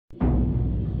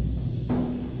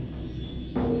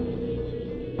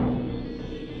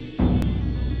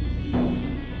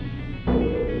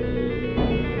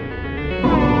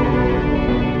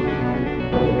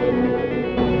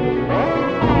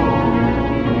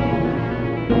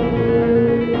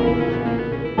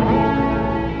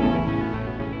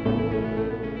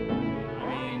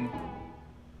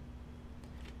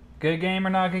Good game or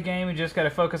not good game, we just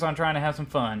gotta focus on trying to have some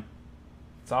fun.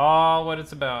 It's all what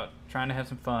it's about, trying to have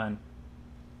some fun.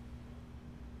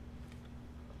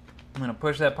 I'm gonna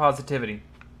push that positivity.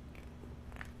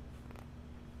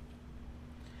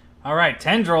 Alright,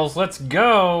 Tendrils, let's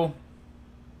go!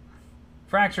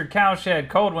 Fractured Cowshed,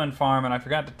 Coldwind Farm, and I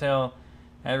forgot to tell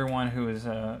everyone who is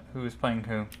playing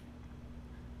who.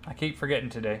 I keep forgetting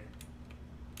today.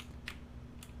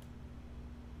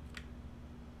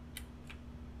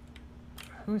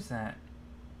 Who's that?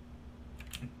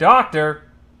 Doctor!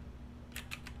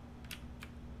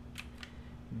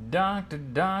 Doctor,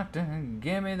 doctor,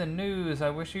 give me the news. I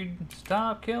wish you'd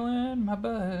stop killing my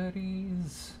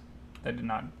buddies. That did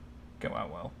not go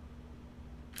out well.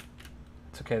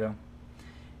 It's okay though.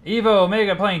 Evo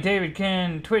Omega playing David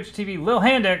Ken. Twitch TV Lil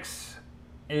Handix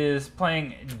is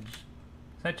playing...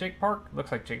 Is that Jake Park?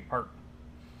 Looks like Jake Park.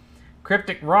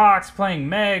 Cryptic Rocks playing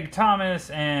Meg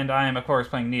Thomas, and I am of course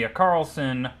playing Nia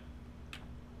Carlson.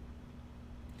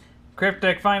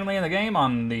 Cryptic finally in the game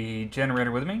on the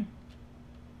generator with me.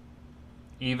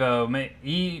 Evo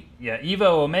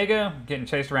Omega getting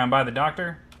chased around by the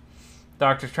Doctor.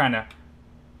 Doctor's trying to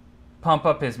pump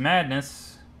up his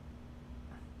madness.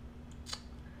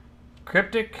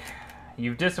 Cryptic,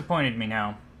 you've disappointed me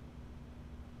now.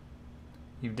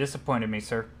 You've disappointed me,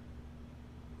 sir.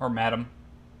 Or madam.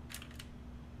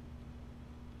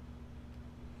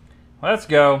 Let's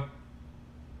go.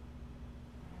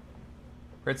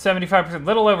 We're at 75%,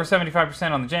 little over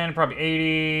 75% on the gen, probably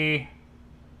 80,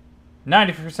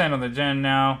 90% on the gen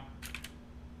now.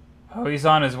 Oh, he's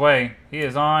on his way. He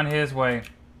is on his way.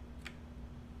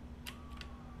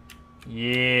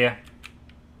 Yeah.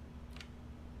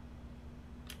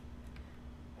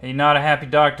 Hey, not a happy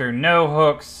doctor. No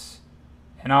hooks.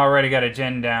 And already got a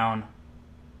gen down.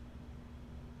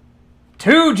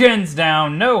 2 gens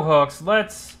down. No hooks.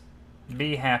 Let's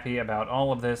be happy about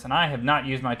all of this. And I have not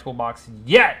used my toolbox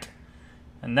yet.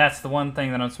 And that's the one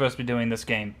thing that I'm supposed to be doing this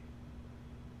game.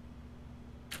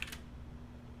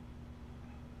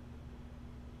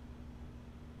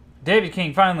 David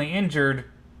King finally injured.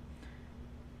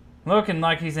 Looking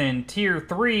like he's in Tier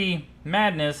 3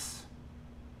 madness.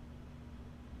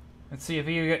 Let's see if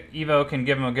Evo can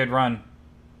give him a good run.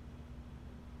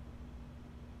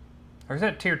 Or is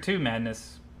that Tier 2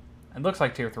 madness? It looks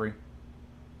like Tier 3.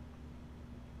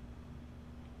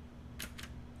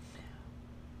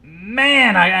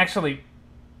 Man,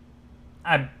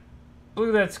 I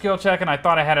blew that skill check and I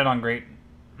thought I had it on great.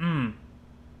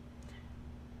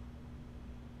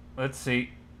 Let's see.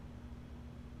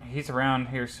 He's around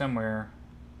here somewhere.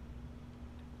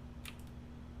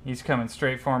 He's coming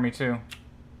straight for me too.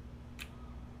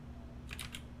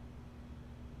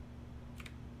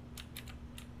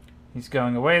 He's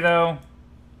going away though.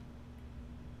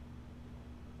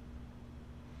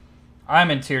 I'm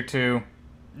in Tier 2.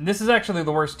 This is actually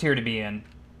the worst tier to be in.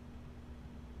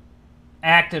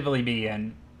 Actively be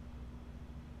in.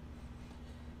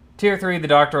 Tier 3, the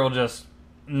Doctor will just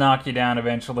knock you down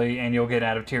eventually, and you'll get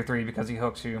out of Tier 3 because he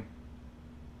hooks you.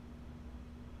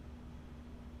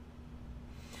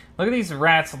 Look at these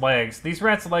rats' legs. These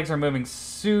rats' legs are moving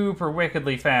super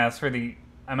wickedly fast for the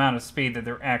amount of speed that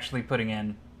they're actually putting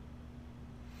in.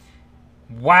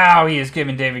 Wow, he is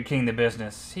giving David King the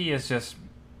business. He is just...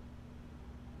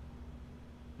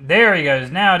 There he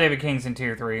goes. Now David King's in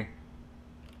Tier 3.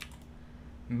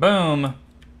 Boom.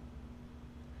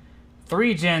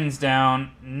 3 gens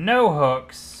down. No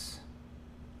hooks.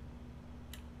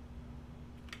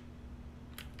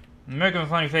 I'm making a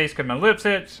funny face because my lips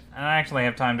itch. And I actually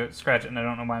have time to scratch it, and I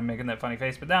don't know why I'm making that funny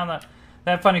face. But now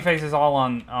that funny face is all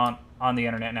on the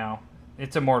internet now.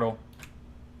 It's immortal.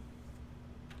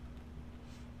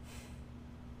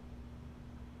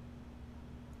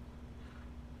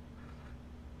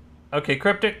 Okay,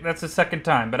 Cryptic, that's the second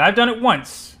time. But I've done it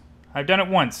once. I've done it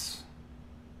once.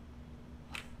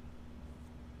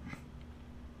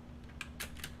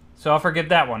 So I'll forgive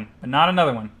that one, but not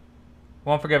another one.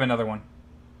 Won't forgive another one.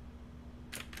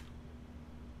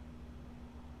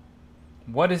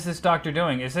 What is this Doctor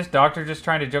doing? Is this Doctor just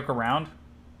trying to joke around?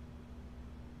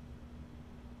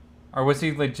 Or was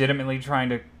he legitimately trying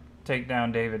to take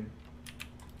down David?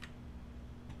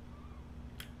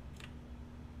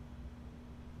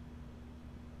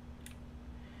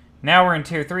 Now we're in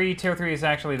Tier 3. Tier 3 is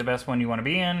actually the best one you want to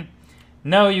be in.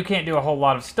 No, you can't do a whole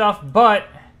lot of stuff, but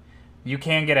you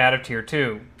can get out of Tier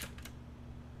 2.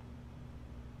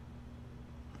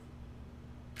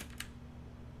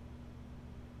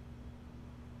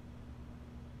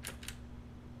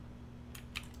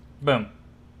 Boom.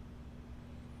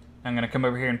 I'm going to come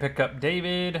over here and pick up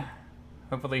David.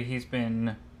 Hopefully he's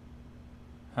been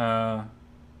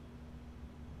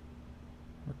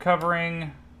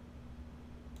Recovering.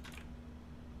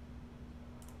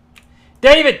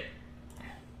 David!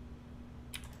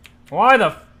 Why the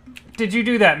f did you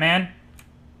do that, man?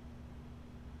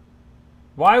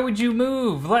 Why would you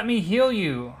move? Let me heal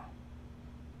you.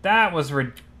 That was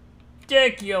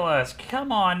ridiculous.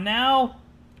 Come on now.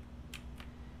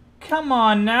 Come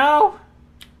on now.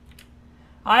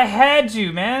 I had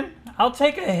you, man. I'll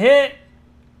take a hit.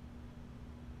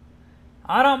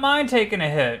 I don't mind taking a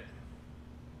hit.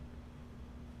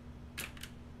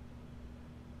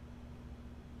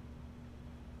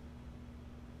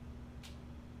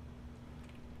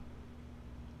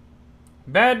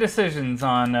 Bad decisions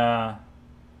on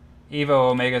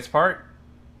Evo Omega's part.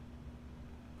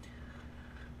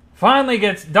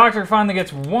 Doctor finally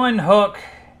gets one hook,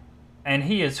 and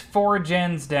he is 4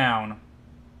 gens down.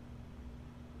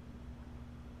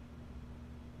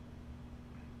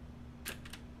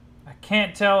 I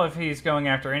can't tell if he's going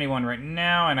after anyone right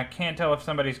now, and I can't tell if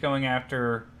somebody's going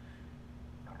for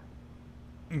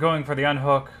the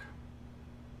unhook.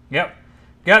 Yep,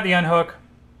 got the unhook.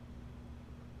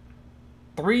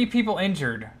 3 people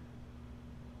injured.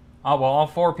 Oh, well, all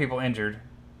 4 people injured.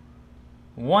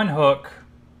 1 hook.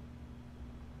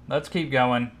 Let's keep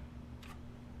going.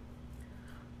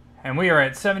 And we are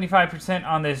at 75%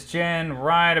 on this gen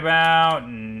right about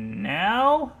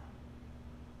now?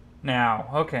 Now,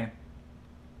 okay.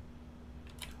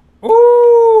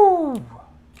 Ooh!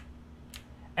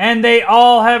 And they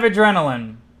all have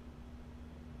adrenaline.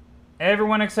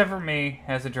 Everyone except for me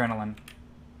has adrenaline.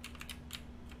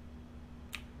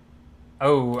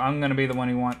 Oh, I'm gonna be the one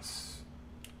who wants...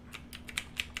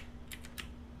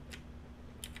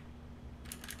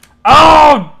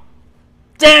 Oh!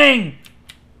 Dang!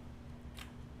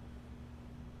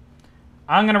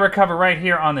 I'm gonna recover right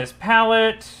here on this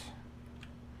pallet.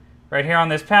 Right here on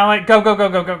this pallet. Go, go, go,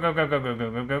 go, go, go, go, go, go,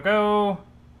 go, go, go, go.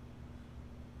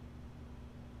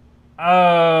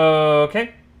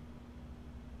 Okay.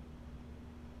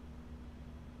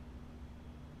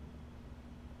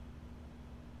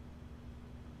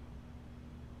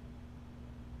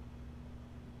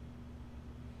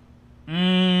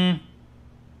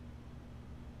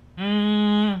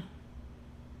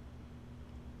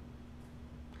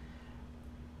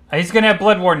 He's going to have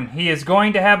Blood Warden. He is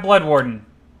going to have Blood Warden.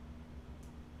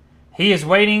 He is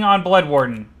waiting on Blood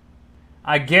Warden.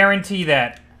 I guarantee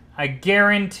that. I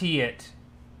guarantee it.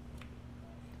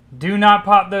 Do not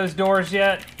pop those doors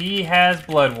yet. He has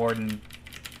Blood Warden.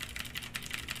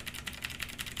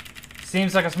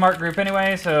 Seems like a smart group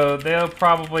anyway, so they'll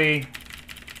probably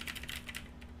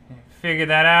figure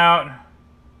that out.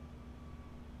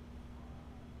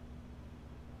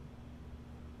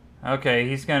 Okay,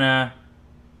 he's gonna...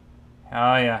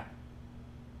 Oh, yeah.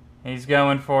 He's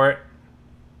going for it.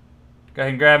 Go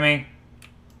ahead and grab me.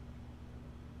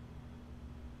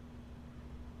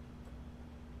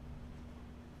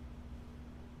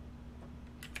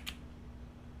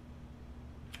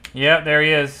 Yep, there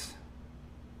he is.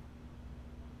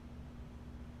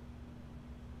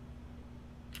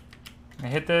 I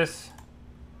hit this.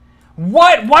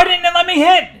 What? Why didn't it let me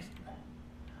hit?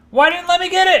 Why didn't it let me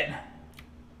get it?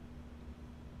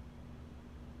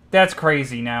 That's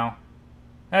crazy now.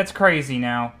 That's crazy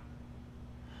now.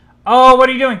 Oh, what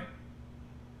are you doing?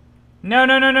 No,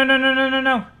 no, no, no, no, no, no, no,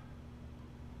 no.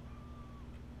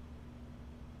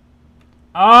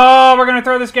 Oh, we're gonna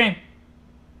throw this game.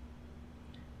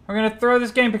 We're gonna throw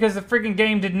this game because the freaking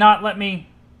game did not let me...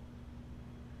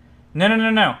 No, no, no,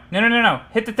 no. No, no, no, no.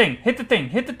 Hit the thing. Hit the thing.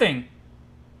 Hit the thing.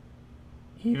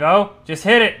 Evo, just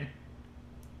hit it.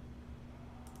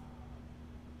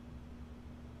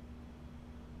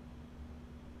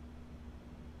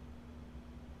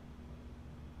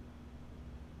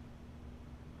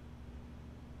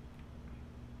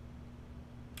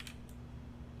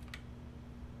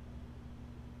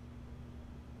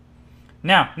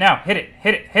 Now, hit it,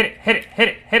 hit it, hit it, hit it, hit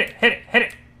it, hit it, hit it, hit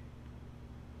it.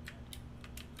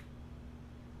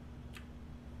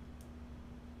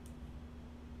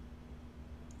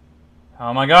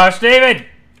 Oh my gosh, David!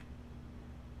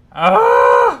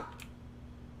 Ah!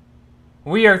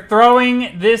 We are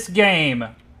throwing this game.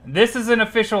 This is an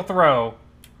official throw.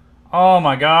 Oh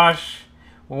my gosh.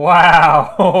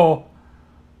 Wow.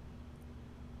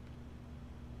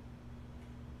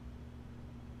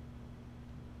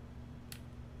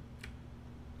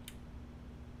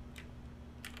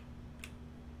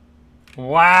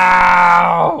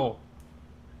 Wow!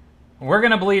 We're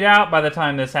gonna bleed out by the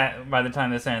time this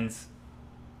ends.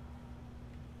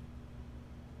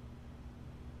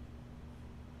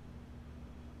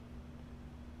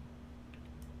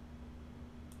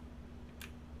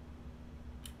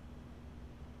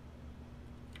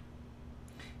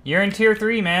 You're in tier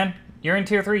 3, man. You're in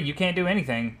tier 3. You can't do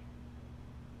anything.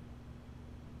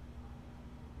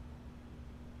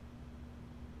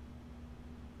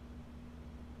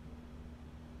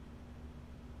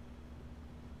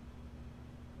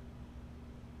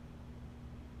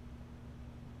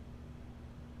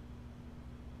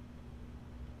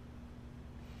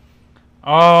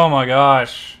 Oh my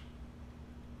gosh.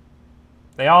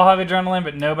 They all have adrenaline,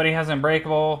 but nobody has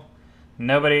unbreakable.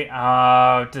 Nobody,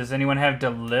 does anyone have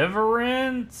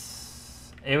deliverance?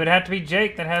 It would have to be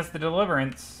Jake that has the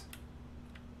deliverance.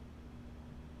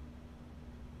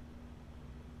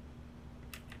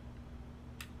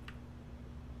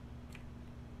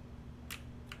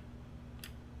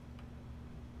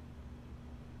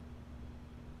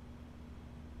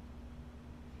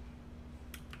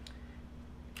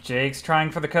 Jake's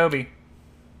trying for the Kobe.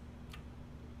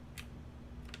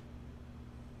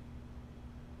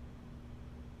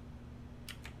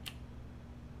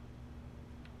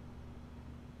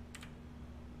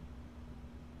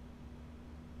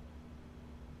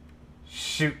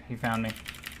 Shoot, he found me.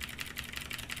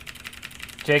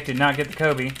 Jake did not get the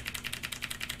Kobe.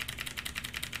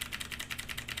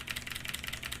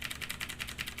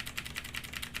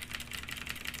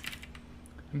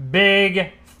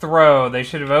 Big throw. They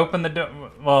should have opened the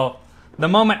door. Well, the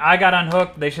moment I got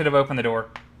unhooked, they should have opened the door.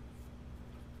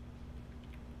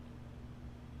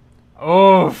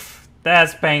 Oof.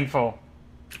 That's painful.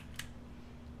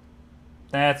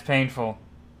 That's painful.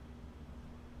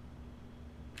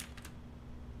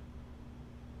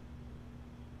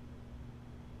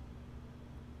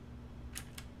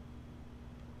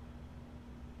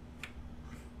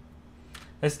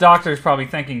 This doctor is probably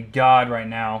thanking God right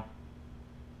now.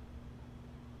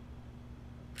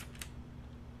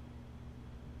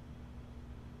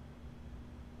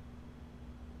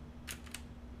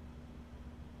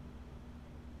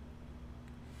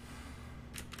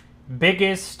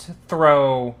 Biggest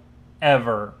throw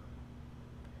ever.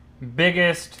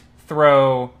 Biggest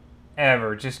throw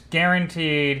ever. Just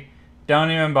guaranteed.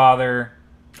 Don't even bother.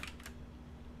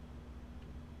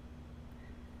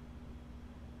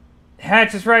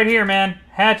 Hatch is right here, man.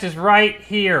 Hatch is right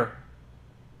here.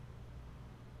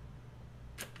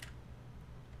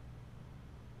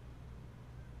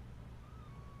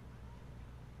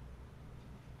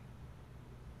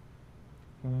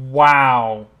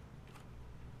 Wow.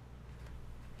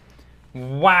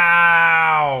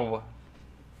 Wow.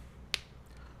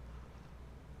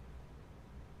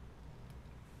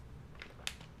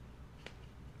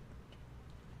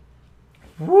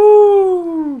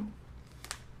 Woo.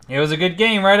 It was a good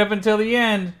game right up until the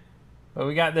end. But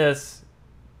we got this.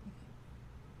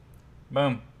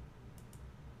 Boom.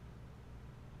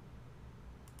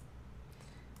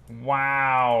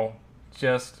 Wow.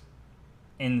 Just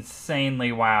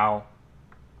insanely wow.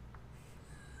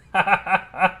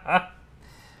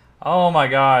 Oh my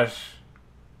gosh.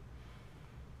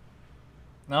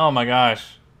 Oh my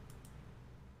gosh.